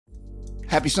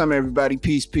Happy summer, everybody.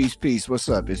 Peace, peace, peace. What's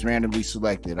up? It's Randomly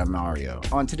Selected. I'm Mario.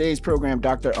 On today's program,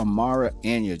 Dr. Amara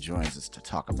Enyia joins us to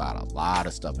talk about a lot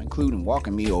of stuff, including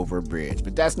walking me over a bridge.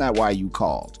 But that's not why you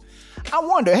called. I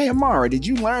wonder, hey, Amara, did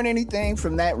you learn anything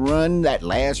from that run, that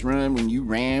last run when you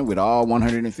ran with all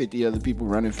 150 other people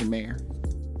running for mayor?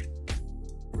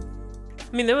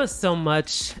 I mean, there was so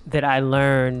much that I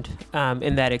learned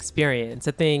in that experience.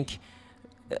 I think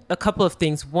a couple of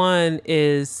things. One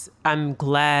is I'm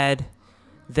glad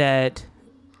that,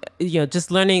 just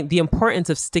learning the importance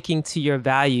of sticking to your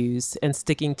values and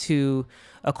sticking to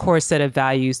a core set of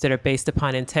values that are based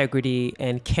upon integrity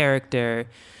and character.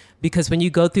 Because when you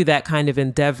go through that kind of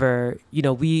endeavor,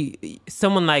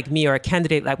 someone like me or a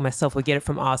candidate like myself will get it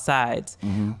from all sides.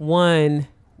 Mm-hmm. One,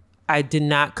 I did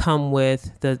not come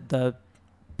with the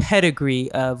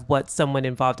pedigree of what someone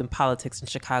involved in politics in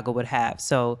Chicago would have.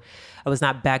 So I was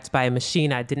not backed by a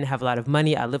machine. I didn't have a lot of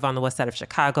money. I live on the west side of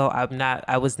Chicago.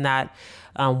 I was not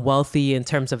wealthy in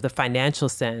terms of the financial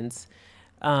sense,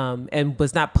 and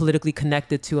was not politically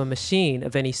connected to a machine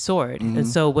of any sort. Mm-hmm. And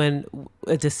so when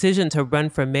a decision to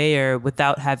run for mayor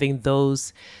without having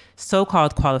those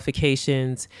so-called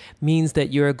qualifications means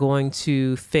that you're going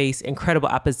to face incredible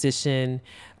opposition.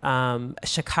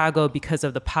 Chicago, because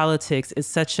of the politics,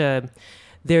 is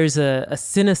there's a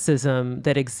cynicism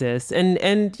that exists.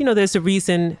 And there's a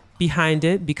reason behind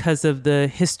it because of the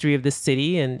history of the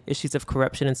city and issues of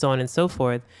corruption and so on and so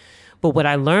forth. But what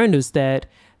I learned was that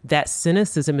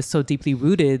cynicism is so deeply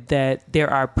rooted that there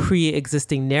are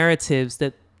pre-existing narratives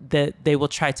that they will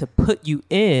try to put you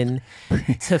in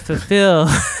to fulfill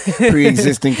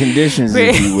pre-existing conditions,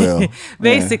 if you will.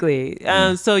 Basically.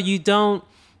 Yeah.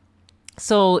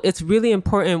 So it's really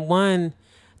important, one,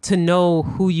 to know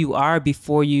who you are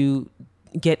before you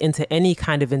get into any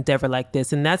kind of endeavor like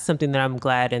this. And that's something that I'm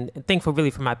glad and thankful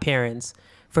really for my parents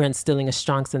for instilling a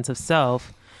strong sense of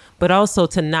self, but also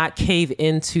to not cave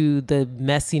into the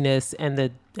messiness and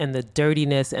the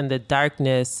dirtiness and the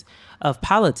darkness of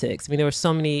politics. I mean, there were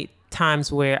so many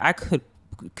times where I could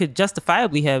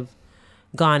justifiably have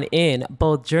gone in,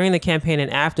 both during the campaign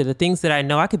and after. The things that I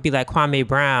know, I could be like Kwame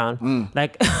Brown,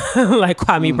 like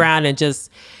Kwame Brown, and just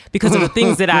because of the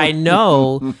things that I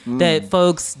know that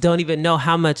folks don't even know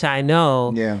how much I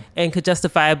know, and could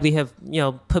justifiably have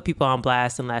put people on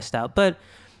blast and lashed out. But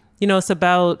it's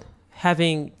about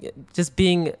having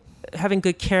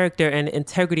good character and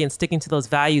integrity and sticking to those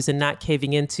values and not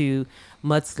caving into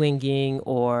mudslinging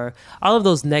or all of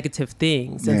those negative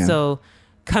things. And so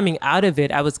coming out of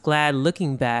it, I was glad,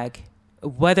 looking back,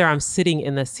 whether I'm sitting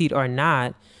in the seat or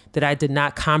not, that I did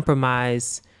not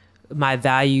compromise my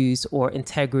values or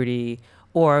integrity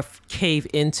or cave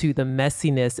into the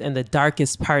messiness and the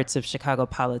darkest parts of Chicago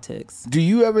politics. Do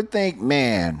you ever think,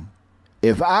 man,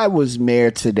 if I was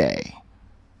mayor today, ...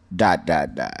 That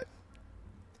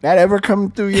ever come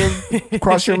through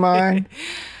cross your mind?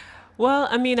 Well,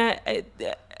 I mean,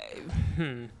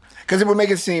 because it would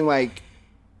make it seem like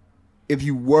if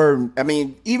you were,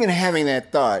 even having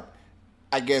that thought,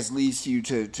 I guess leads you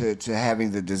to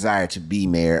having the desire to be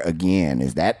mayor again.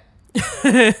 Is that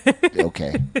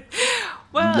okay?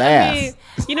 Well,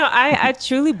 I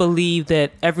truly believe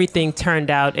that everything turned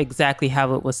out exactly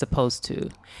how it was supposed to.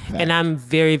 Fact. And I'm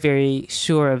very, very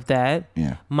sure of that.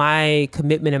 Yeah. My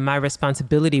commitment and my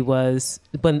responsibility was,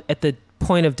 when at the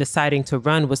point of deciding to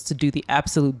run, was to do the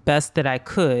absolute best that I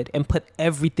could and put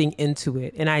everything into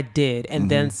it. And I did,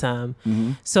 and then some.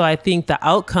 Mm-hmm. So I think the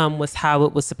outcome was how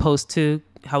it was supposed to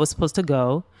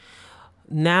go.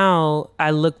 Now I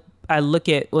look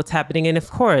at what's happening, and of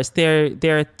course there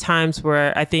are times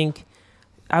where I think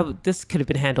this could have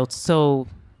been handled so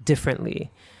differently,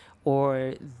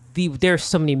 or there are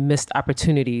so many missed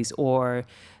opportunities, or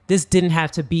this didn't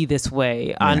have to be this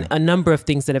way on a number of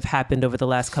things that have happened over the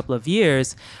last couple of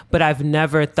years. But I've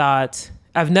never felt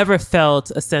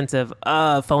a sense of,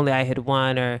 if only I had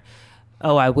won, or,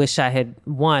 I wish I had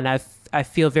won. I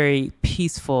feel very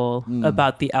peaceful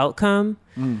about the outcome,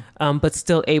 but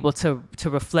still able to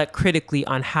reflect critically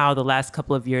on how the last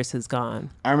couple of years has gone.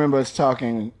 I remember us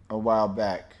talking a while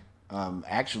back,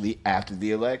 actually after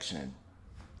the election,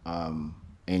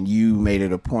 and you made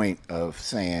it a point of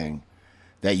saying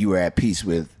that you were at peace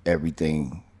with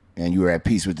everything and you were at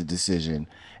peace with the decision,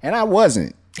 and I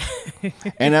wasn't.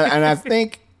 and I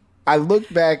think I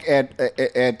look back at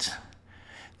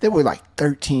there were like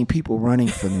 13 people running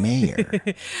for mayor.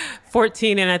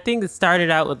 14, and I think it started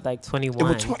out with like 21.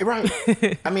 It was right.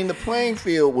 The playing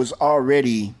field was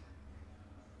already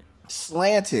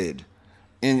slanted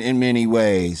in many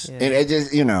ways. Yeah. And it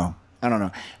just, I don't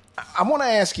know. I want to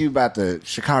ask you about the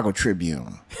Chicago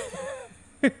Tribune.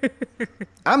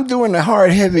 I'm doing the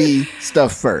hard, heavy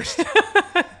stuff first.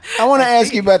 I want to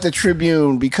ask you about the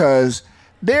Tribune because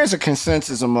there's a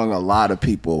consensus among a lot of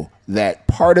people that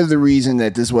part of the reason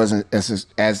that this wasn't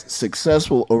as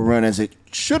successful a run as it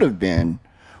should have been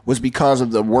was because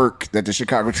of the work that the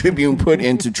Chicago Tribune put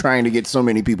into trying to get so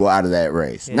many people out of that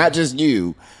race. Yeah. Not just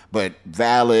you, but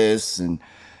Vallis and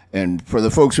for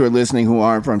the folks who are listening who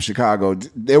aren't from Chicago,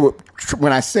 there were,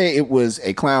 when I say it was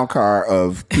a clown car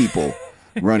of people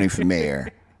running for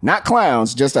mayor, not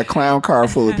clowns, just a clown car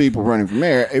full of people running for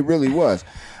mayor, it really was.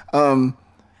 I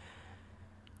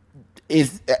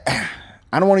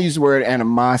don't want to use the word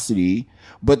animosity,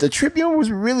 but the Tribune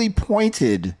was really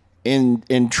pointed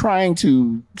in trying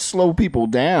to slow people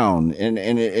down, and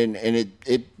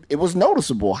it was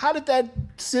noticeable. How did that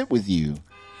sit with you?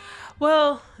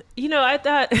 Well, I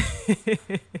thought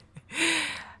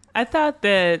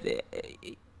that,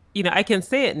 I can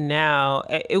say it now.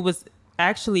 It was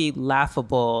actually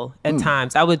laughable at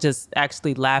times. I would just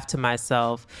actually laugh to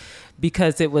myself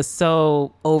because it was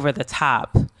so over the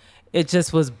top. It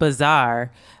just was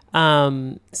bizarre.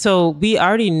 So we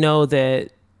already know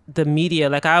that the media,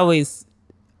 like I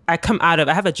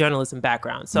have a journalism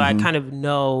background, so I kind of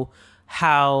know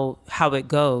how it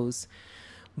goes.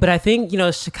 But I think,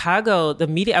 Chicago, the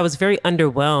media, I was very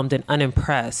underwhelmed and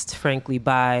unimpressed, frankly,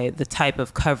 by the type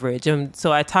of coverage. And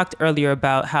so I talked earlier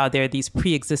about how there are these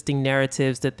pre-existing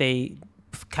narratives that they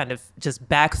kind of just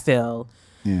backfill.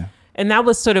 Yeah. And that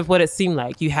was sort of what it seemed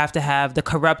like. You have to have the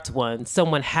corrupt one.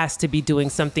 Someone has to be doing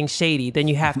something shady. Then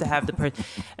you have to have the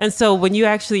And so when you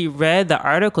actually read the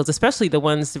articles, especially the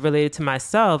ones related to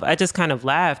myself, I just kind of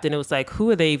laughed. And it was like, who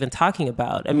are they even talking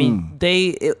about? I mean,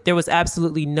 there was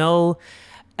absolutely no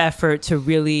effort to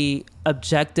really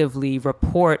objectively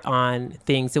report on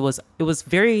things. It was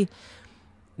very,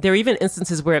 there were even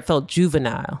instances where it felt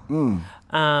juvenile.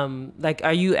 Like,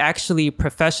 are you actually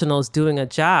professionals doing a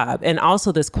job? And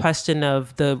also this question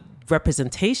of the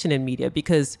representation in media,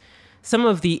 because some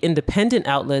of the independent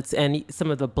outlets and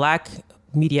some of the Black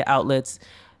media outlets,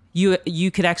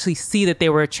 you could actually see that they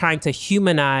were trying to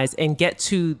humanize and get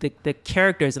to the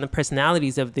characters and the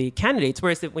personalities of the candidates.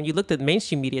 Whereas when you looked at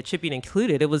mainstream media, Tribune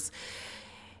included, it was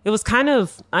kind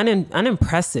of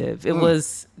unimpressive. It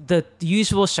was the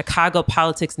usual Chicago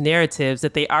politics narratives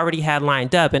that they already had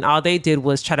lined up, and all they did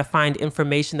was try to find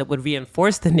information that would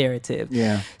reinforce the narrative.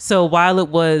 Yeah. So while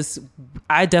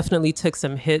I definitely took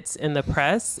some hits in the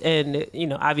press, and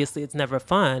obviously it's never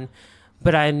fun,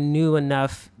 but I knew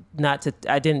enough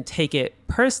I didn't take it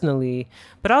personally,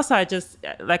 but also I just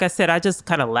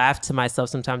kind of laugh to myself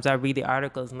sometimes. I read the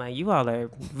articles and like, you all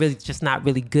are really just not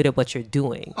really good at what you're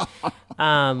doing.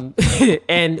 And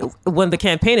when the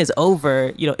campaign is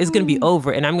over, it's going to be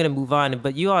over and I'm going to move on.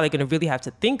 But you all are going to really have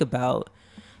to think about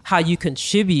how you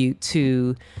contribute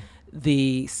to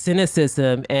the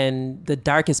cynicism and the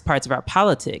darkest parts of our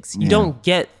politics. You don't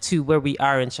get to where we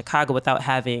are in Chicago without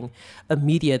having a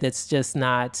media that's just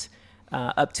not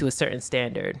up to a certain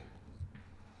standard.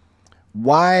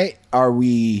 Why are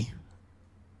we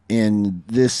in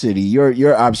this city?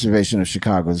 Your observation of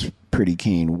Chicago is pretty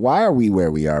keen. Why are we where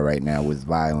we are right now with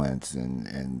violence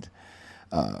and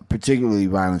particularly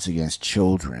violence against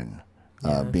children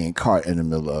being caught in the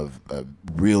middle of a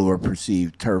real or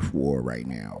perceived turf war right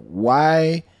now?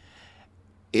 Why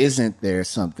isn't there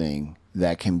something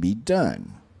that can be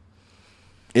done?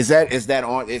 Is that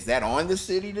on the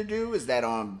city to do? Is that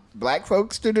on Black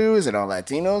folks to do? Is it on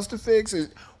Latinos to fix?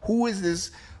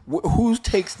 Who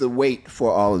takes the weight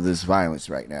for all of this violence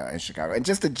right now in Chicago? And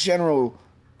just the general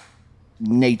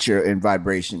nature and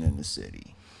vibration in the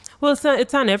city. Well,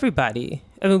 it's on everybody.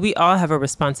 I mean, we all have a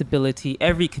responsibility.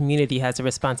 Every community has a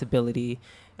responsibility.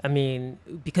 I mean,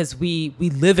 because we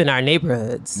live in our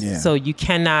neighborhoods. Yeah. So you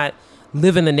cannot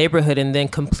live in the neighborhood and then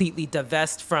completely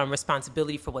divest from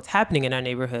responsibility for what's happening in our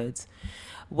neighborhoods.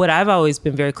 What I've always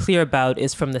been very clear about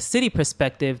is from the city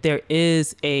perspective, there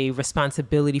is a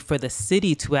responsibility for the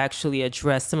city to actually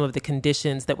address some of the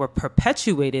conditions that were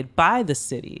perpetuated by the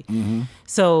city. Mm-hmm.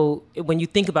 So when you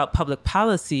think about public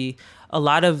policy, a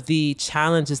lot of the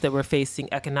challenges that we're facing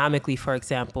economically, for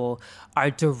example, are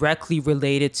directly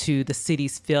related to the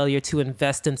city's failure to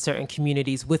invest in certain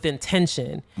communities with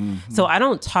intention. Mm-hmm. So I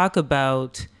don't talk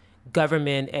about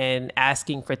government and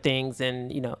asking for things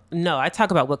and, no, I talk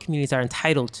about what communities are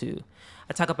entitled to.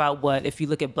 I talk about if you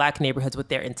look at Black neighborhoods, what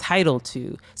they're entitled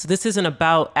to. So this isn't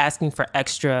about asking for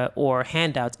extra or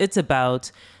handouts. It's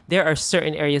about there are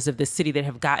certain areas of the city that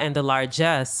have gotten the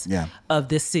largesse of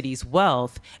this city's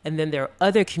wealth. And then there are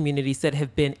other communities that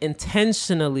have been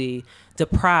intentionally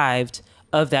deprived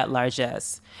of that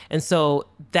largesse. And so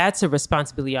that's a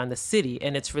responsibility on the city,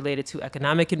 and it's related to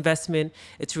economic investment,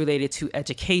 it's related to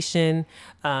education,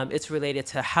 it's related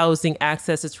to housing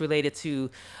access, it's related to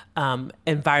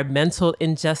environmental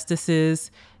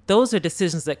injustices. Those are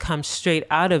decisions that come straight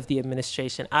out of the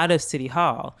administration, out of City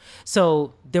Hall.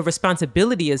 So the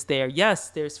responsibility is there. Yes,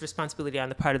 there's responsibility on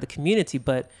the part of the community,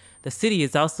 but the city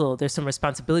is also, there's some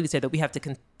responsibilities there that we have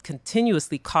to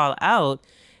continuously call out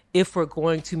if we're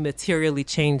going to materially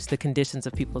change the conditions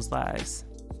of people's lives.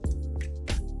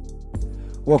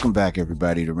 Welcome back,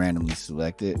 everybody, to Randomly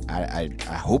Selected. I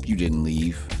hope you didn't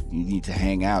leave. You need to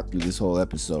hang out through this whole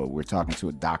episode. We're talking to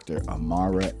a Dr.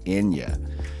 Amara Enyia.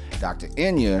 Dr.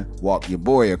 Enyia walked your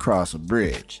boy across a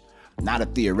bridge. Not a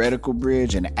theoretical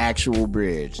bridge, an actual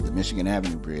bridge, the Michigan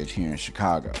Avenue Bridge here in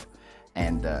Chicago.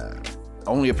 And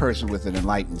only a person with an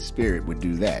enlightened spirit would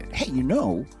do that. Hey,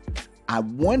 I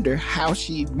wonder how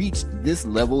she reached this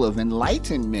level of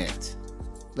enlightenment.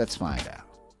 Let's find out.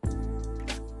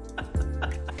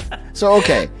 So,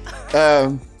 okay,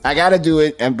 I got to do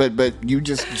it, but you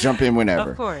just jump in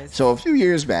whenever. Of course. So a few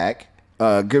years back,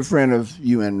 a good friend of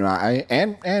you and I,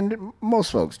 and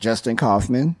most folks, Justin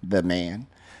Kaufman, the man,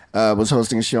 was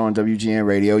hosting a show on WGN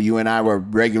Radio. You and I were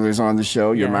regulars on the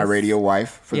show. You're my radio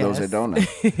wife, for those that don't know.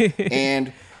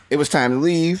 And it was time to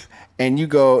leave. And you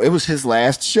go, it was his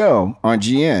last show on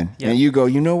GN. Yep. And you go,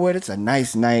 you know what? It's a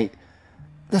nice night.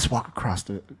 Let's walk across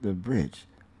the bridge.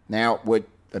 Now,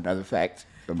 another fact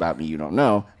about me you don't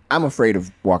know, I'm afraid of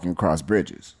walking across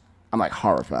bridges. I'm like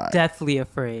horrified. Deathly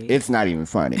afraid. It's not even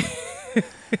funny.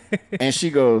 And she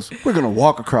goes, we're going to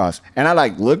walk across. And I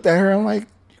looked at her. I'm like,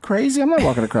 you crazy? I'm not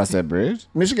walking across that bridge.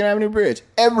 Michigan Avenue Bridge.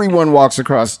 Everyone walks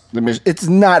across the Michigan. It's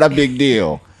not a big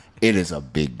deal. It is a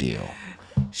big deal.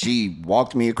 She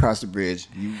walked me across the bridge.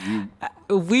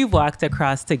 We walked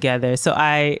across together. So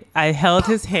I held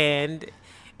his hand.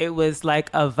 It was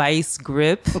like a vice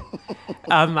grip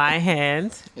on my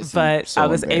hand, but so I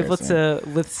was able to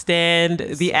withstand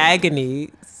the agony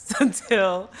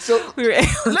until we were able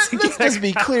to let's just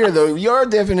be clear, though. Your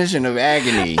definition of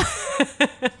agony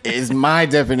is my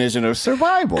definition of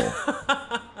survival.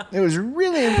 It was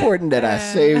really important that I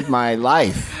saved my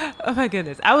life. Oh, my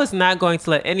goodness. I was not going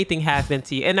to let anything happen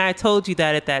to you. And I told you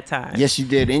that at that time. Yes, you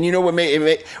did. And you know what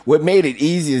made it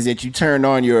easy is that you turned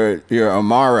on your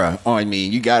Amara on me.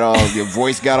 Your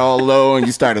voice got all low and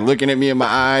you started looking at me in my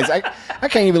eyes. I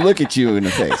can't even look at you in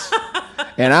the face.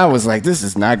 And I was like, this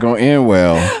is not going to end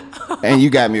well. And you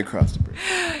got me across the bridge.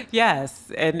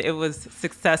 Yes. And it was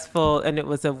successful. And it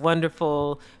was a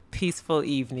wonderful, peaceful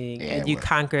evening. And you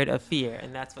conquered a fear.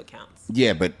 And that's what counts.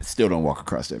 Yeah, but still don't walk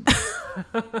across that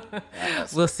bridge.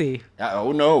 We'll see.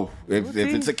 Oh, no. If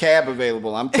it's a cab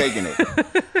available, I'm taking it.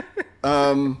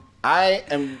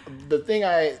 The thing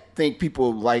I think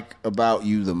people like about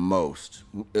you the most,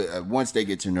 once they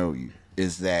get to know you,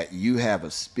 is that you have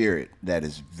a spirit that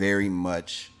is very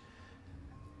much,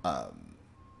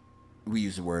 we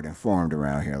use the word informed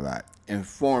around here a lot,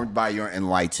 informed by your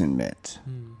enlightenment.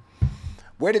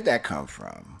 Where did that come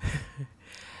from?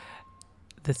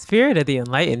 The spirit of the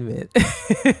Enlightenment.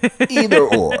 Either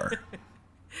or.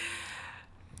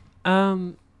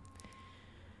 I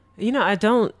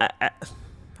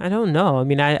don't know. I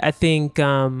mean, I think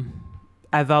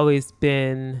I've always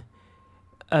been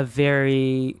a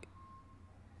very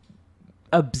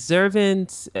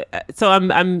observant. So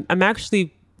I'm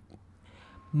actually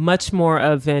much more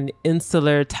of an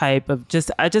insular type of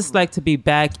I just like to be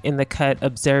back in the cut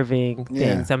observing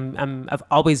things. I've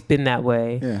always been that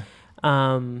way. Yeah.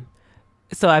 So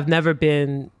I've never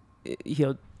been,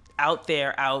 out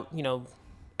there,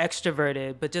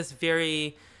 extroverted, but just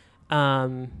very,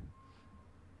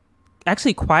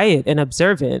 actually quiet and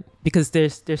observant, because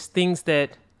there's things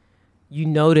that you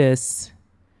notice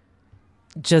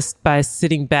just by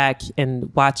sitting back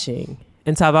and watching.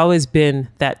 And so I've always been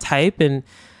that type. And,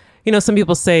 some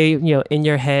people say, in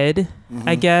your head,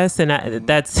 I guess. And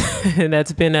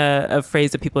that's been a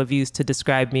phrase that people have used to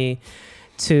describe me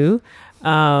too.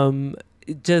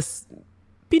 Just,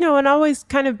 and always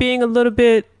kind of being a little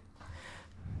bit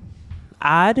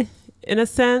odd in a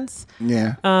sense.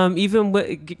 Yeah. Even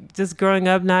with just growing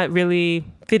up, not really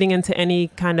fitting into any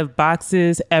kind of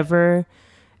boxes ever,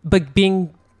 but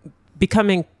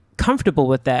becoming comfortable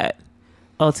with that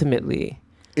ultimately.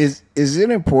 Is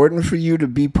it important for you to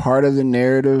be part of the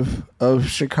narrative of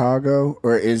Chicago,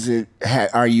 or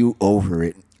are you over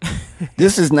it?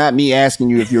 This is not me asking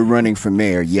you if you're running for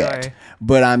mayor yet. Sorry.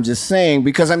 But I'm just saying,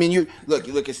 because you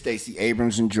look at Stacey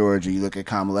Abrams in Georgia, you look at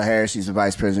Kamala Harris, she's the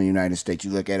vice president of the United States. You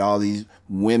look at all these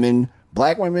women,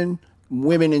 black women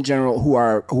in general, who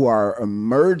are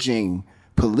emerging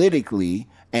politically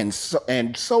and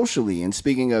socially. And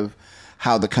speaking of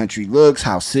how the country looks,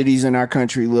 how cities in our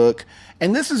country look,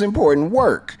 and this is important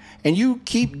work. And you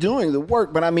keep doing the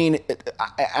work, but I mean,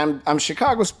 I'm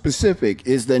Chicago specific.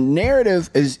 Is the narrative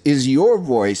is your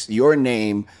voice, your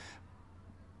name,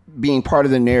 being part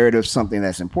of the narrative something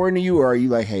that's important to you, or are you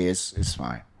like, hey, it's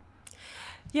fine?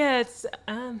 Yeah, it's.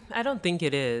 I don't think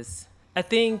it is. I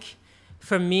think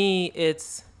for me,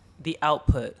 it's the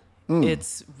output.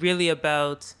 It's really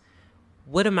about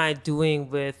what am I doing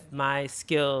with my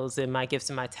skills and my gifts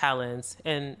and my talents.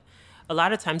 And a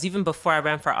lot of times, even before I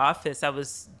ran for office, I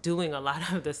was doing a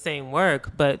lot of the same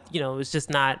work, but it was just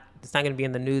not. It's not going to be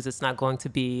in the news. It's not going to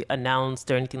be announced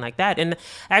or anything like that. And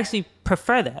I actually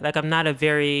prefer that. Like, I'm not a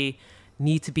very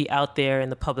need to be out there in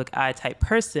the public eye type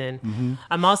person.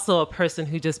 I'm also a person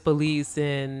who just believes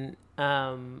in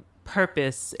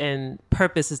purpose, and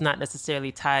purpose is not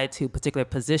necessarily tied to a particular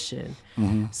position.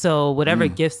 So whatever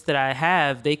gifts that I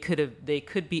have, they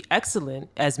could be excellent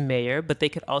as mayor, but they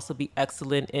could also be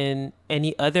excellent in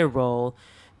any other role,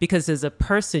 because as a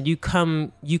person, you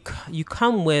come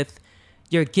with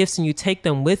your gifts and you take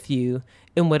them with you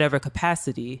in whatever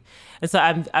capacity. And so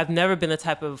I've never been the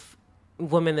type of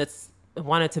woman that's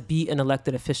wanted to be an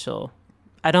elected official.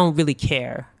 I don't really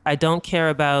care. I don't care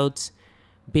about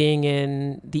being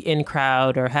in the in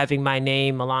crowd or having my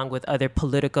name along with other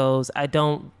politicos. I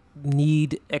don't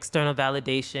need external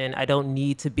validation. I don't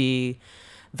need to be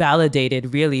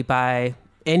validated really by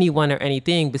anyone or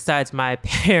anything besides my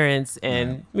parents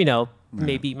and,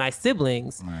 maybe my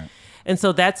siblings. Right. And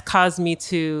so that's caused me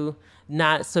to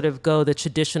not sort of go the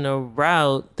traditional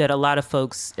route that a lot of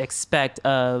folks expect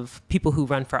of people who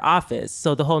run for office.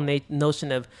 So the whole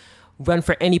notion of run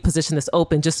for any position that's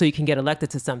open just so you can get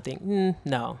elected to something.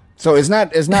 No. So it's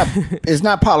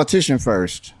not politician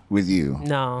first with you.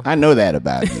 No. I know that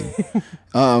about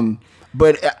you.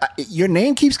 But your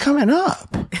name keeps coming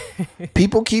up.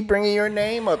 People keep bringing your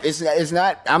name up. It's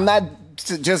not. I'm not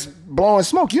just blowing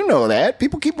smoke. You know that.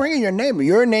 People keep bringing your name.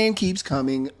 Your name keeps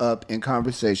coming up in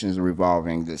conversations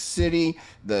revolving the city,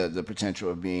 the potential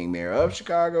of being mayor of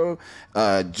Chicago,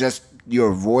 just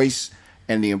your voice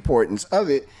and the importance of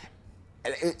it.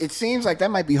 It seems like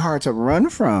that might be hard to run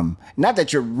from. Not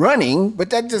that you're running, but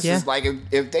that just is like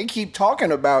if they keep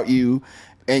talking about you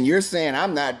and you're saying,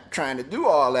 I'm not trying to do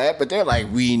all that, but they're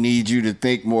like, we need you to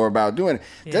think more about doing it.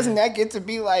 Yeah. Doesn't that get to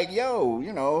be like, yo,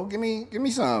 give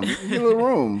me some, give me a little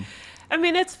room? I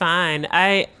mean, it's fine.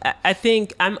 I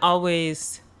think I'm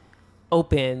always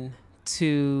open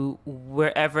to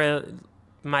wherever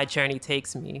my journey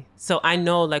takes me. So I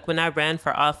know, like, when I ran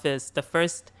for office, the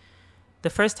first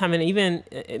time, and even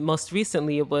most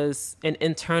recently, it was an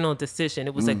internal decision.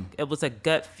 It was a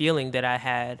gut feeling that I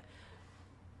had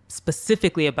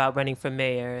specifically about running for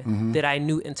mayor that I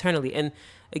knew internally. And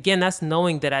again, that's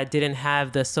knowing that I didn't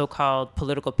have the so-called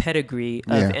political pedigree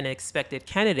of an expected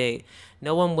candidate.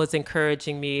 No one was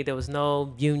encouraging me. There was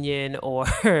no union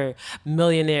or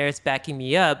millionaires backing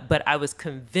me up, but I was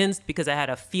convinced because I had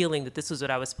a feeling that this was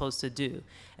what I was supposed to do.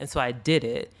 And so I did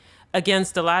it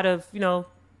against a lot of,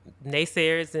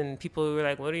 naysayers and people who were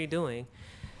like, what are you doing?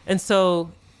 And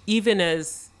so even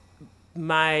as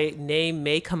my name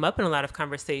may come up in a lot of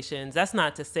conversations, that's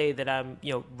not to say that I'm,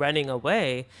 running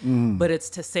away, but it's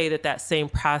to say that same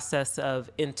process of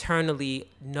internally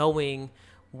knowing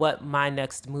what my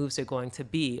next moves are going to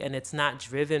be. And it's not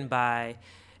driven by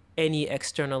any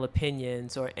external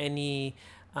opinions or any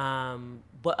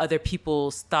what other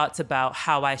people's thoughts about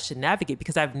how I should navigate,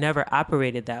 because I've never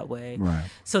operated that way. Right.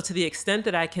 So to the extent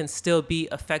that I can still be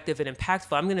effective and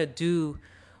impactful, I'm going to do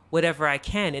whatever I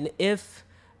can. And if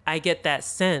I get that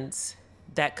sense,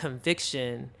 that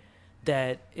conviction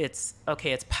that it's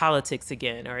politics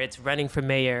again, or it's running for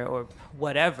mayor or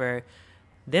whatever,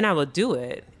 then I will do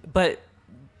it. But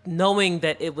knowing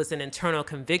that it was an internal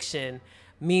conviction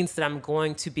means that I'm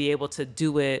going to be able to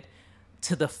do it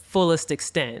to the fullest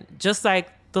extent. Just like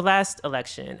the last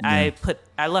election, I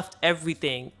left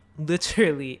everything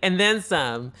literally and then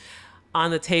some on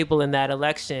the table in that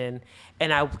election,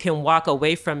 and I can walk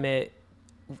away from it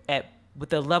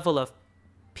with a level of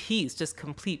peace, just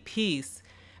complete peace,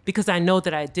 because I know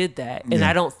that I did that. And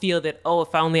I don't feel that,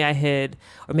 if only I had,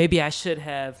 or maybe I should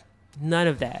have. None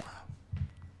of that.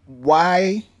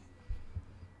 Why?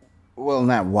 Well,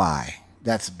 not why.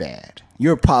 That's bad.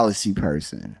 You're a policy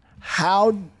person.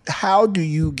 How do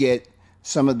you get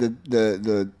some of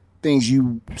the things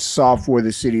you saw for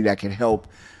the city that can help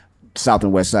South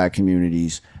and West Side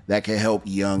communities, that can help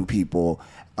young people?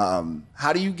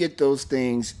 How do you get those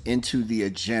things into the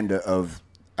agenda of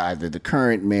either the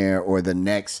current mayor or the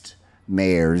next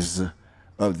mayors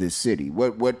of this city?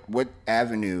 What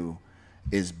avenue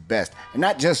is best? And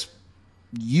not just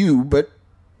you, but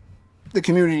the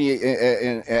community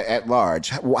at large.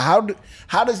 How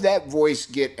does that voice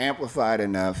get amplified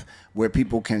enough where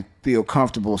people can feel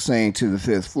comfortable saying to the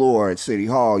fifth floor at City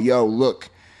Hall, yo, look,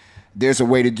 there's a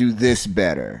way to do this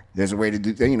better. There's a way to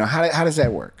do, how does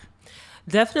that work?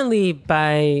 Definitely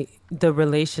by the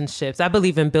relationships. I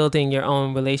believe in building your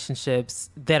own relationships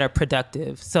that are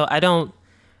productive. So I don't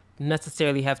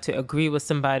necessarily have to agree with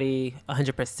somebody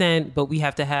 100%, but we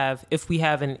have to have, if we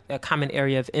have a common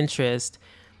area of interest,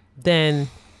 then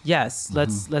yes,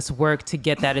 let's work to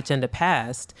get that agenda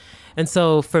passed. And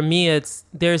so for me,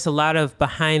 there's a lot of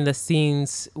behind the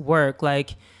scenes work.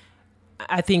 Like,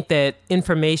 I think that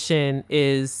information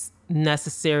is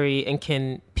necessary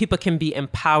and people can be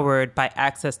empowered by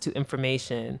access to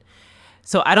information.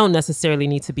 So I don't necessarily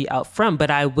need to be out front, but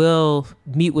I will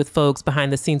meet with folks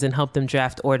behind the scenes and help them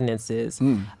draft ordinances.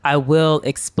 I will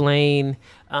explain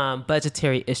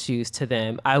budgetary issues to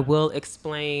them. I will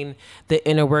explain the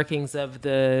inner workings of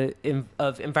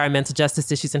environmental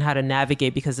justice issues and how to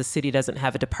navigate because the city doesn't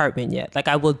have a department yet. Like,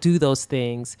 I will do those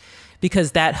things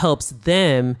because that helps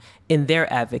them in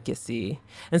their advocacy.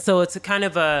 And so it's a kind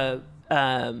of a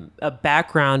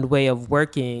background way of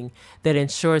working that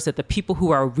ensures that the people who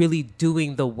are really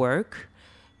doing the work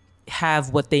have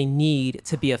what they need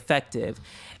to be effective.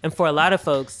 And for a lot of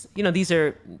folks, these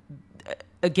are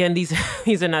not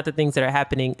the things that are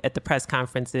happening at the press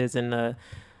conferences and the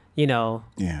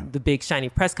big shiny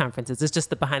press conferences. It's just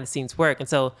the behind the scenes work. And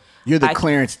so you're the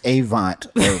Clarence Avant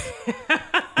of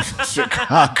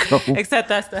Chicago. Except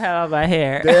that's the hell of my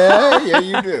hair. Yeah,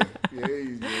 you do. Yeah,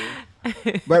 you do.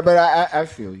 But I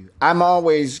feel you. I'm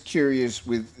always curious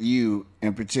with you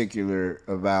in particular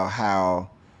about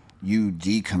how you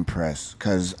decompress,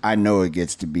 because I know it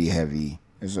gets to be heavy.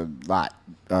 There's a lot,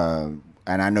 and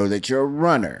I know that you're a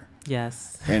runner.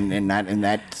 Yes. And not in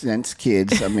that sense,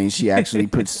 kids. I mean, she actually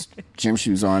puts gym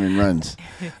shoes on and runs.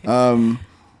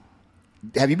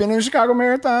 Have you been to the Chicago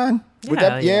Marathon?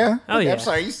 Yeah. Oh, yeah. I'm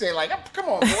sorry. You say like, come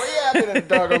on, boy. Yeah, I've been in the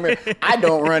doggone marathon. I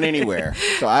don't run anywhere,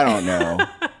 so I don't know.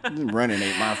 Running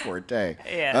ain't my forte.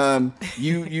 Yeah.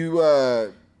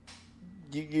 You're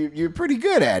pretty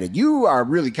good at it. You are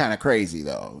really kind of crazy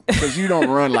though, because you don't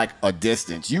run like a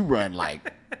distance. You run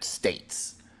like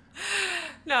states.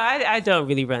 No, I don't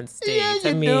really run states.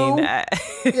 Yeah, you do.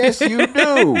 Yes, you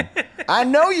do. I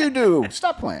know you do.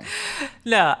 Stop playing.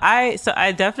 No,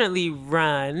 I definitely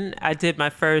run. I did my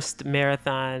first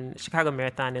marathon, Chicago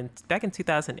Marathon, back in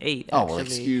 2008. Oh, well,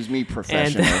 excuse me,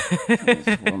 professional.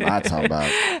 What am I talking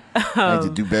about? I had to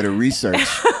do better research.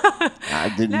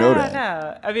 I didn't know that.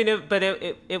 No. I mean,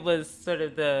 it was sort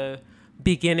of the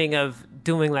beginning of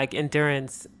doing like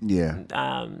endurance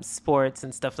sports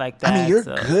and stuff like that. I mean, you're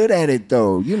good at it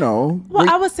though, Well,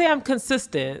 I would say I'm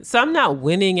consistent. So I'm not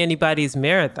winning anybody's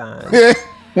marathon.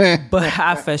 But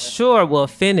I for sure will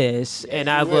finish, and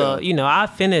I will, I'll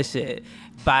finish it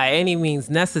by any means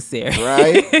necessary.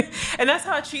 Right. And that's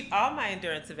how I treat all my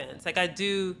endurance events. Like, I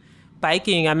do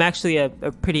biking. I'm actually a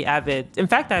pretty avid, in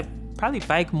fact, I probably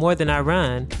bike more than I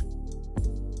run.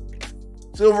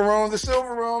 Silver Room, the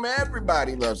Silver Room.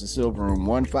 Everybody loves the Silver Room.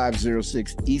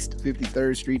 1506 East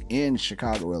 53rd Street in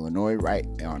Chicago, Illinois, right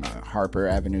on Harper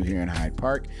Avenue here in Hyde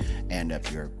Park. And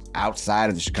if you're outside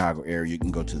of the Chicago area, you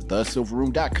can go to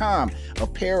thesilverroom.com.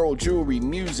 Apparel, jewelry,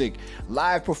 music,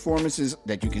 live performances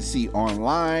that you can see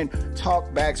online,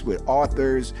 talkbacks with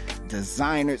authors,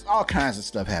 designers, all kinds of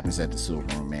stuff happens at the Silver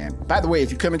Room, man. By the way,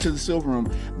 if you come into the Silver Room,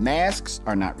 masks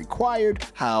are not required.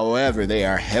 However, they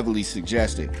are heavily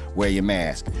suggested. Wear your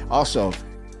mask. Also,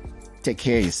 take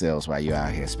care of yourselves while you're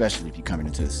out here, especially if you're coming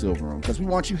into the Silver Room, because we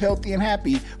want you healthy and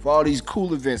happy for all these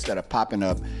cool events that are popping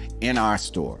up in our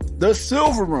store. The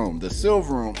Silver Room, the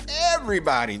Silver Room.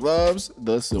 Everybody loves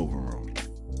the Silver Room.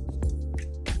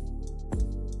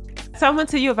 So I went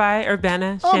to U of I,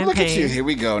 Urbana, Champaign. Look at you. Here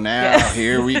we go now.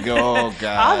 Here we go,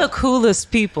 God. All the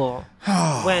coolest people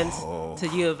went to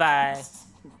U of I,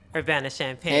 Urbana,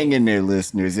 Champaign. Hang in there,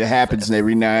 listeners. It happens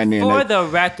every now and then. For the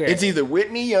record. It's either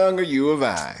Whitney Young or U of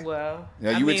I. Well,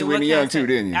 you went to Whitney Young too,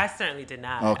 didn't you? I certainly did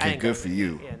not. Okay, good for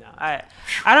you. I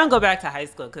don't go back to high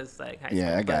school because high school.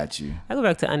 Yeah, I got you. I go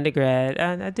back to undergrad.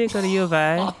 I did go to U of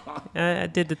I. I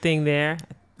did the thing there.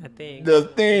 I think. The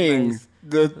thing.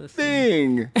 The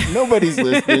thing. Nobody's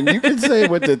listening. You can say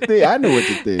what the thing. I know what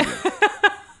the thing is.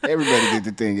 Everybody did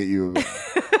the thing at U of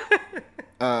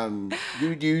I.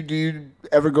 Do you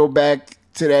ever go back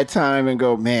to that time and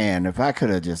go, man, if I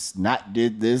could have just not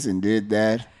did this and did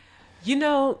that?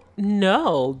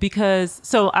 No, because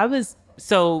so I was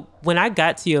So when I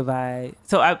got to U of I,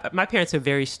 my parents were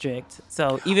very strict.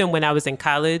 So even when I was in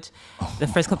college, the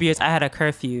first couple years I had a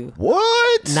curfew.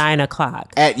 What? 9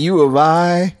 o'clock. At U of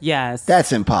I? Yes.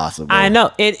 That's impossible. I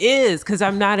know it is because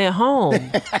I'm not at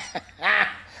home.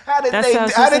 How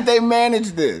did they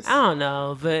manage this? I don't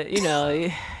know, but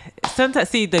sometimes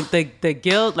see the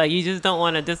guilt, like you just don't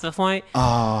want to disappoint.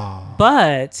 Oh.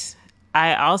 But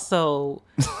I also,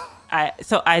 I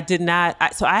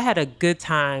had a good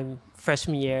time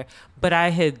freshman year, but I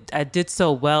did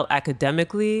so well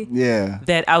academically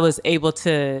that I was able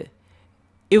to.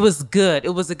 It was good. It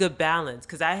was a good balance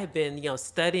because I had been,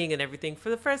 studying and everything for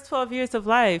the first 12 years of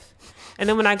life. And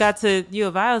then when I got to U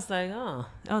of I was like,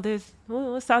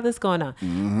 what's all this going on?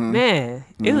 Mm-hmm. Man,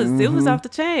 it was off the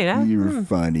chain. You're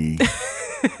funny.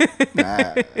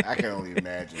 I can only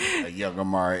imagine a young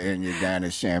Amara Enyia down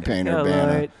in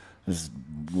Champaign-Urbana just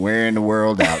wearing the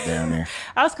world out down there.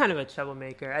 I was kind of a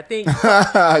troublemaker. I think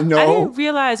I didn't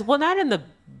realize, well, not in the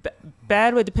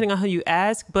bad way, depending on who you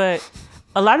ask, but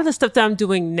a lot of the stuff that I'm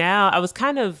doing now, I was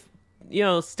kind of,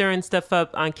 stirring stuff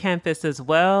up on campus as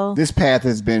well. This path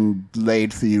has been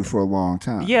laid for you for a long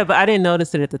time. Yeah, but I didn't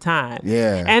notice it at the time.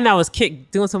 Yeah. And I was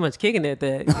doing so much kicking it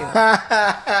that,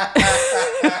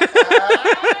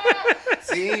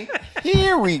 See,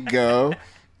 here we go.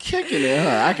 Kicking it,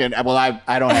 huh?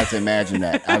 I don't have to imagine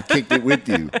that. I've kicked it with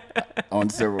you on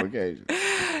several occasions.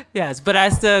 Yes, but I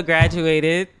still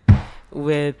graduated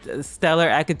with a stellar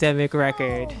academic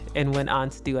record and went on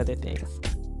to do other things.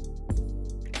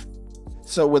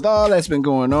 So with all that's been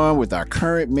going on with our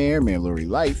current Mayor Lori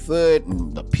Lightfoot,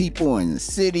 and the people in the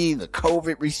city, the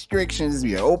COVID restrictions,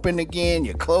 you're open again,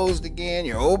 you're closed again,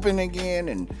 you're open again,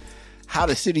 and how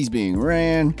the city's being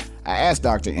ran, I asked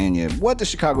Dr. Enyia, what does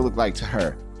Chicago look like to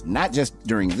her? Not just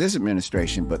during this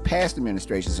administration, but past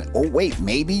administrations. Oh, wait,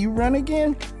 maybe you run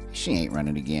again? She ain't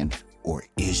running again. Or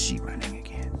is she running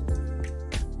again?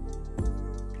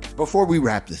 Before we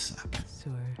wrap this up,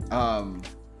 sure.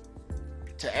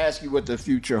 To ask you what the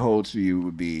future holds for you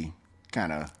would be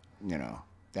kind of,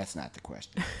 that's not the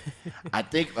question. I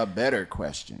think a better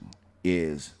question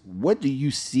is, what do you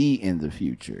see in the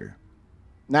future?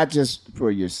 Not just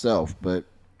for yourself, but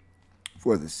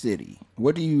for the city.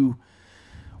 What do you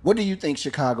think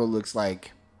Chicago looks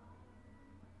like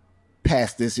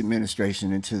past this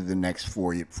administration into the next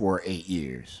 4 or 8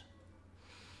 years?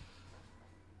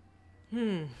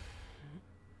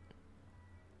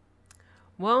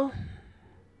 Well,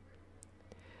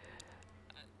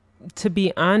 to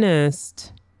be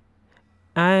honest,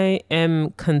 I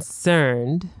am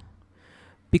concerned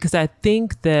because I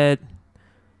think that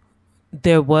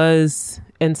there was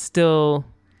and still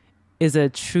is a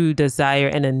true desire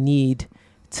and a need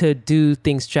to do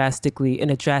things drastically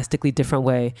in a drastically different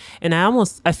way. And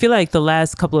I feel like the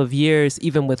last couple of years,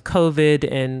 even with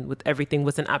COVID and with everything,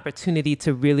 was an opportunity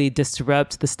to really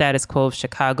disrupt the status quo of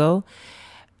Chicago,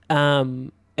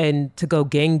 and to go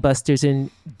gangbusters and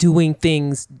doing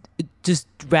things just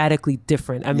radically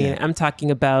different. I mean, I'm talking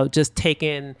about just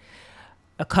taking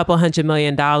a couple $100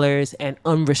 million and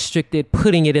unrestricted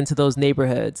putting it into those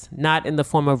neighborhoods, not in the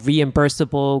form of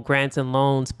reimbursable grants and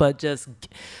loans, but just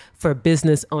for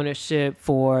business ownership,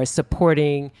 for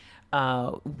supporting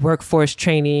workforce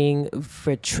training,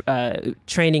 for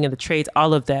training in the trades,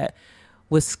 all of that.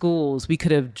 With schools, we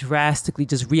could have drastically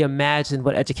just reimagined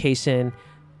what education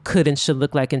could and should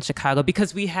look like in Chicago,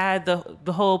 because we had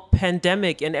the whole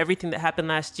pandemic and everything that happened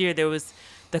last year. There was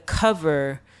the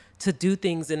cover to do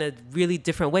things in a really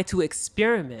different way, to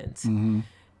experiment. Mm-hmm.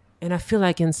 And I feel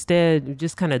like instead we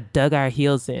just kind of dug our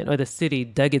heels in, or the city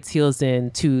dug its heels in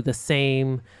to the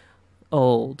same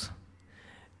old.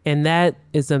 And that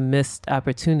is a missed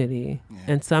opportunity. Yeah.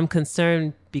 And so I'm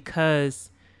concerned because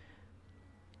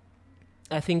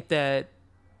I think that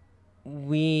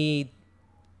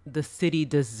the city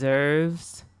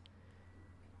deserves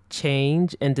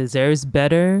change and deserves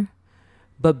better,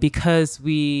 but because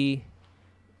we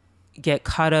get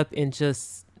caught up in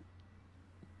just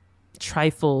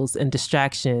trifles and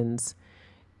distractions,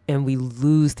 and we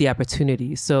lose the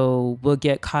opportunity. So we'll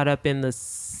get caught up in the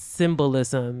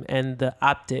symbolism and the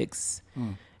optics,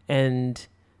 and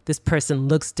this person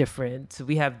looks different.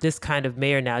 We have this kind of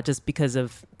mayor now just because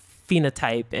of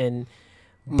phenotype,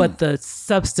 but the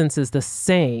substance is the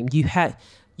same.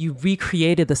 You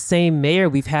recreated the same mayor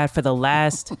we've had for the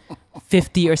last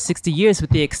 50 or 60 years,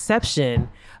 with the exception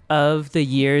of the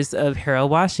years of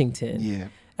Harold Washington. Yeah.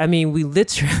 I mean, we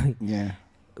literally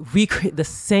recreate the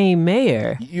same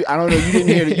mayor. I don't know. You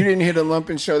didn't hear the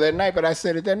Lumpin' show that night, but I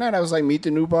said it that night. I was like, meet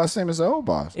the new boss, same as the old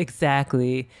boss.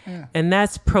 Exactly. Yeah. And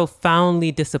that's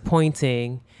profoundly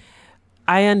disappointing.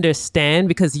 I understand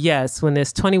because yes, when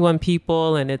there's 21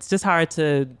 people and it's just hard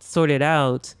to sort it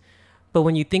out. But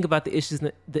when you think about the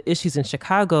issues in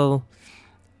Chicago,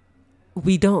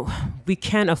 we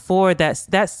can't afford that.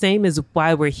 That same is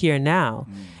why we're here now.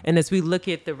 And as we look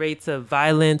at the rates of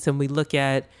violence and we look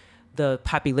at the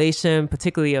population,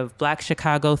 particularly of Black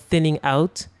Chicago, thinning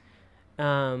out,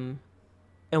 and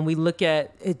we look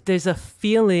at it, there's a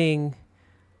feeling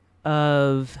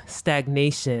of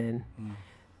stagnation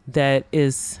that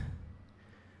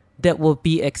will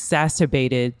be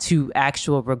exacerbated to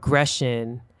actual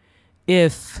regression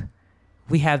if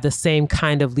we have the same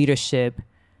kind of leadership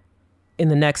in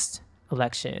the next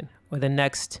election or the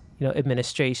next,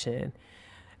 administration.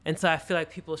 And so I feel like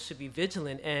people should be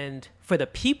vigilant. And for the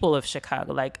people of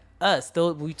Chicago, like us,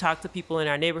 though we talk to people in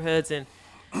our neighborhoods, and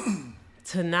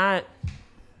to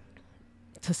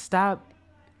stop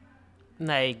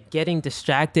like getting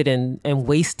distracted and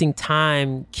wasting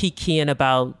time kikiing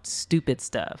about stupid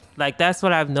stuff. Like that's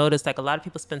what I've noticed. Like a lot of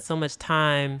people spend so much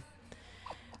time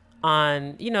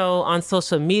on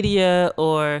social media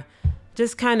or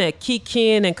just kind of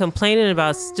kikiing and complaining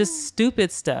about just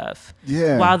stupid stuff.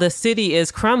 Yeah. While the city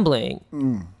is crumbling.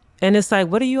 And it's like,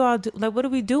 what are you all what are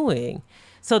we doing?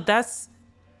 So that's,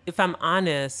 if I'm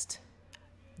honest,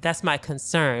 that's my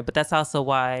concern. But that's also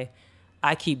why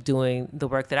I keep doing the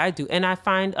work that I do. And I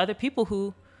find other people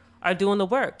who are doing the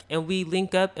work, and we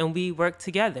link up and we work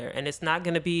together. And it's not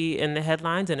going to be in the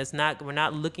headlines, and we're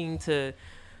not looking to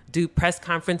do press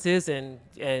conferences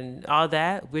and all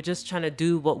that. We're just trying to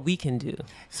do what we can do.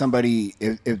 Somebody,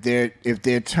 if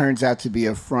there turns out to be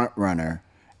a front runner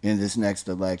in this next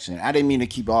election, I didn't mean to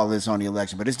keep all this on the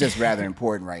election, but it's just rather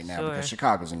important right now because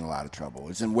Chicago's in a lot of trouble.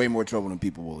 It's in way more trouble than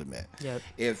people will admit. Yep.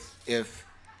 If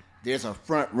there's a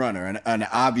front runner, an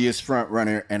obvious front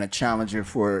runner and a challenger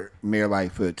for Mayor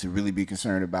Lightfoot to really be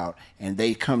concerned about, and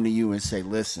they come to you and say,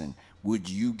 listen, would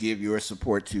you give your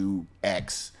support to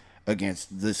X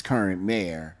against this current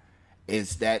mayor?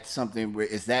 Is that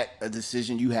a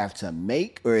decision you have to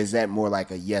make, or is that more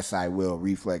like a yes, I will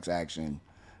reflex action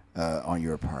on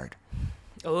your part?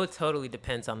 Oh, it totally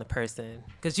depends on the person.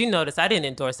 Because you notice I didn't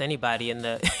endorse anybody in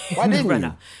the Why didn't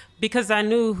you? Because I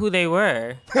knew who they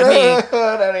were. I mean,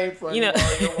 that ain't funny. I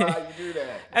don't know why you do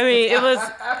that. I mean, it was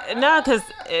because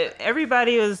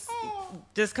everybody was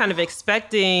just kind of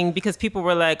expecting, because people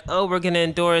were like, "Oh, we're going to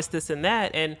endorse this and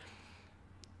that," and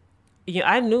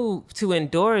I knew to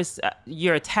endorse,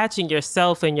 you're attaching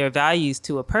yourself and your values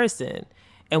to a person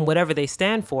and whatever they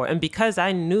stand for. And because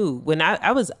I knew, when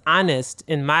I was honest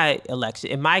in my election,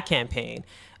 in my campaign,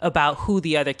 about who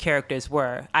the other characters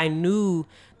were, I knew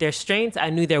their strengths, I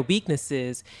knew their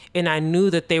weaknesses, and I knew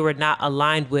that they were not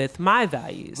aligned with my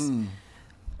values.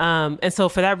 And so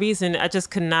for that reason, I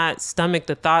just could not stomach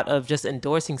the thought of just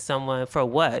endorsing someone for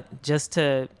what? Just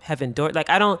to have endorsed. Like,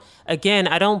 I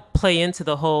don't play into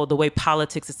the way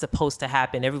politics is supposed to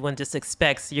happen. Everyone just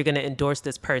expects you're going to endorse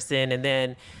this person. And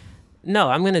then,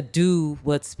 no, I'm going to do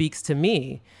what speaks to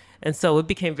me. And so it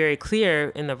became very clear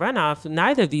in the runoff,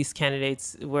 neither of these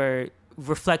candidates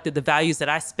reflected the values that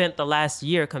I spent the last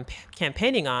year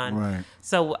campaigning on. Right.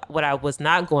 So what I was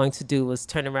not going to do was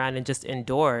turn around and just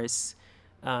endorse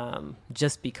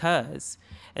just because.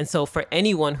 And so for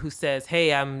anyone who says,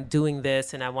 hey, I'm doing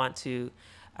this and I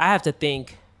have to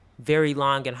think very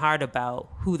long and hard about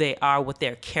who they are, what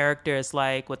their character is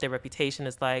like, what their reputation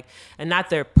is like, and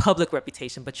not their public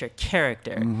reputation, but your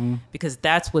character, because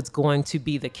that's what's going to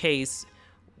be the case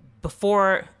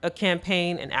before a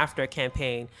campaign and after a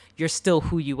campaign. You're still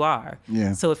who you are.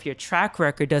 Yeah. So if your track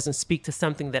record doesn't speak to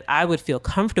something that I would feel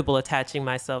comfortable attaching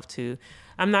myself to,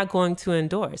 I'm not going to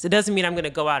endorse. It doesn't mean I'm going to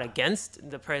go out against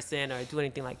the person or do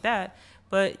anything like that,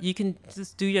 but you can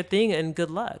just do your thing and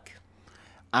good luck.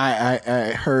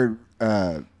 I heard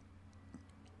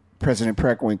President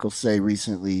Preckwinkle say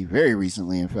recently, very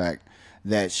recently in fact,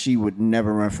 that she would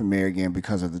never run for mayor again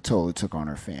because of the toll it took on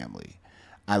her family.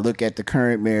 I look at the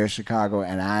current mayor of Chicago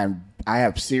and I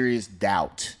have serious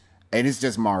doubt, and it's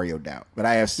just Mario doubt, but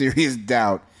I have serious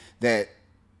doubt that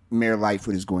Mayor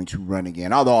Lightfoot is going to run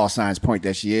again. Although all signs point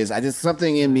that she is,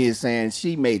 something in me is saying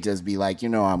she may just be like,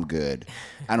 I'm good.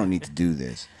 I don't need to do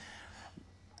this.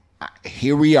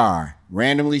 Here we are,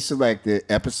 randomly selected,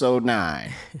 episode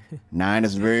 9. 9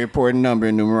 is a very important number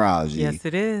in numerology. Yes,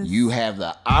 it is. You have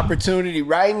the opportunity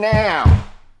right now.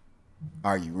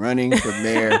 Are you running for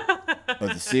mayor of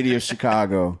the city of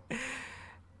Chicago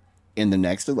in the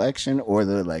next election or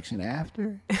the election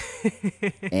after?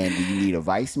 And do you need a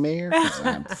vice mayor? Because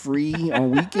I'm free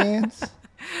on weekends.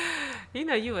 You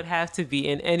know, you would have to be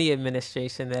in any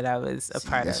administration that I was a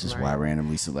part That's of. just Mark. why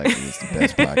Randomly Selected is the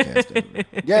best podcast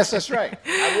ever. Yes, that's right.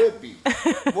 I would be.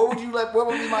 What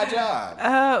would be my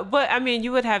job? But I mean,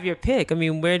 you would have your pick. I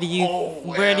mean, where do you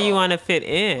want to fit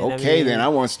in? Okay, I mean, then I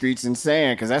want Streets and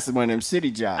Sand because that's one of them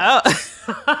city jobs.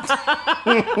 Oh,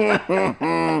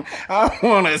 I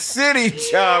want a city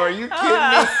job. Are you kidding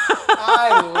me?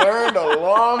 I learned a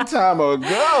long time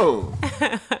ago.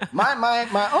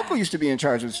 My uncle used to be in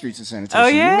charge of the streets and sanitation. Oh,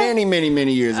 yeah?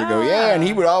 Many years ago. Yeah, and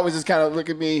he would always just kind of look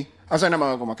at me. I'm sorry, not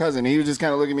my uncle, my cousin. He would just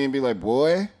kind of look at me and be like,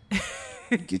 "Boy,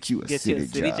 get you a city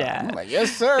job." I'm like,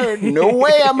 "Yes, sir. No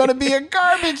way I'm going to be a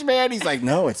garbage man." He's like,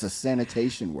 "No, it's a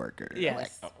sanitation worker." Yes. I'm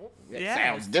like, "Oh, it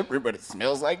sounds different, but it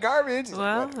smells like garbage." He's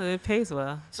Well, like, it pays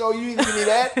well. so you either give me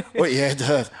that, or yeah, it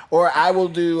does. Or I will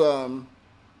do.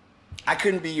 I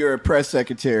couldn't be your press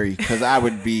secretary because I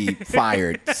would be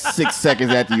fired 6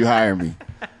 seconds after you hire me.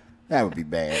 That would be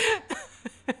bad.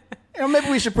 You know,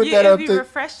 maybe we should put that It'd up. be To,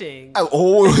 refreshing.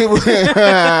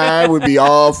 it would be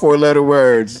all 4-letter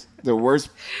words. The worst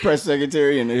press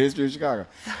secretary in the history of Chicago.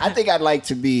 I think I'd like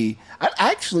to be.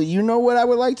 Actually, you know what I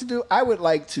would like to do? I would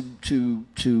like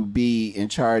to be in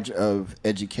charge of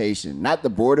education, not the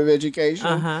board of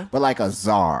education, but like a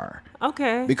czar.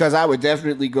 Okay. Because I would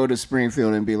definitely go to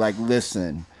Springfield and be like,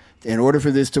 listen, in order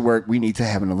for this to work, we need to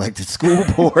have an elected school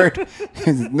board.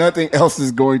 Nothing else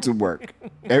is going to work.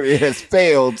 It has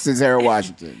failed since Harold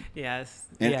Washington. Yes.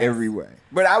 In every way.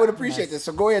 But I would appreciate this.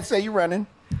 So go ahead and say you're running.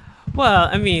 Well,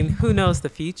 I mean, who knows the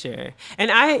future?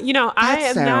 And I am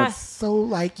That not sounds so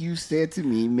like you said to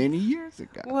me many years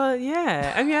ago. Well,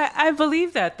 yeah. I mean, I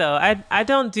believe that, though. I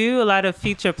don't do a lot of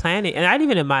future planning. And not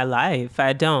even in my life.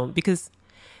 I don't. Because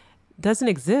doesn't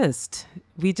exist.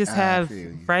 We just have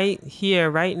right here,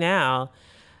 right now.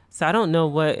 So I don't know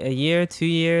what a year, 2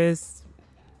 years,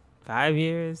 5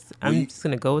 years. I'm just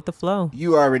gonna go with the flow.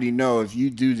 You already know if you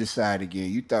do decide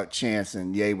again. You thought Chance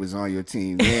and Ye was on your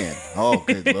team then. Oh,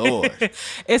 good Lord!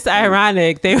 It's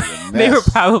ironic. They were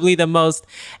probably the most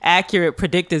accurate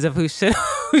predictors of who should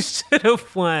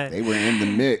have won. They were in the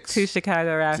mix. Two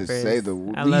Chicago rappers. To say the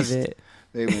least. I love it.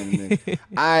 They were in the mix.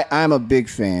 I'm a big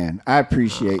fan. I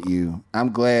appreciate you.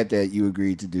 I'm glad that you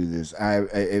agreed to do this.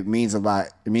 It means a lot.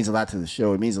 It means a lot to the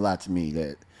show. It means a lot to me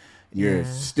that you're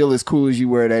still as cool as you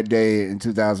were that day in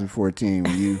 2014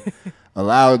 when you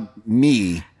allowed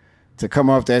me to come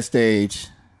off that stage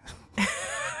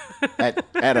at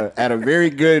a very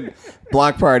good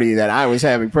block party that I was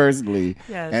having personally,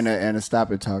 and to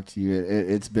stop and talk to you.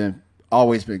 It's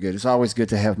always been good. It's always good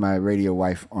to have my radio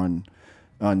wife on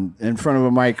in front of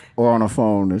a mic or on a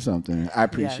phone or something. I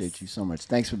appreciate you so much.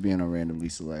 Thanks for being on Randomly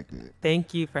Selected.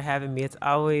 Thank you for having me. It's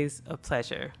always a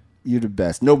pleasure. You're the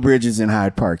best. No bridges in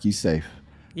Hyde Park. You safe.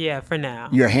 Yeah, for now.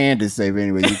 Your hand is safe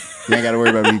anyway. You ain't got to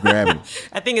worry about me grabbing it.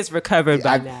 I think it's recovered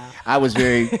by now. I was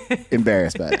very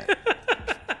embarrassed by that.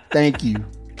 Thank you.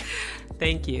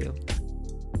 Thank you.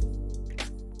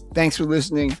 Thanks for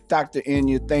listening. Dr.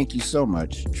 Enyia, thank you so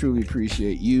much. Truly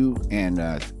appreciate you. And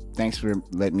thanks for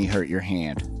letting me hurt your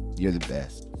hand. You're the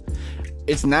best.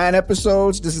 It's 9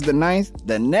 episodes. This is the 9th.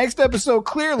 The next episode,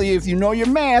 clearly, if you know your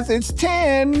math, it's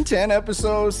 10. 10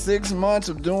 episodes, 6 months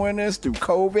of doing this through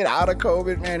COVID, out of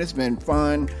COVID. Man, it's been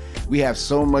fun. We have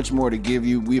so much more to give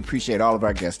you. We appreciate all of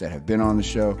our guests that have been on the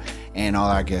show and all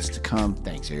our guests to come.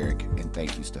 Thanks, Eric. And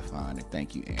thank you, Stefan. And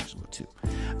thank you, Angela, too.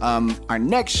 Our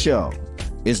next show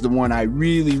is the one I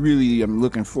really am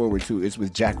looking forward to. It's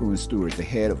with Jacqueline Stewart, the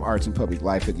head of Arts and Public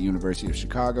Life at the University of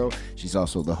Chicago. She's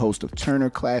also the host of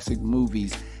Turner Classic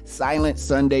Movies Silent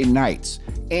Sunday Nights.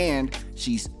 And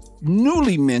she's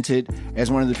newly minted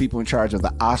as one of the people in charge of the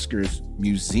Oscars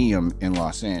Museum in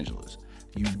Los Angeles.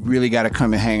 You really got to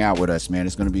come and hang out with us, man.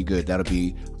 It's going to be good. That'll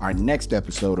be our next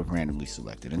episode of Randomly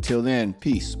Selected. Until then,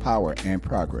 peace, power, and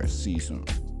progress. See you soon.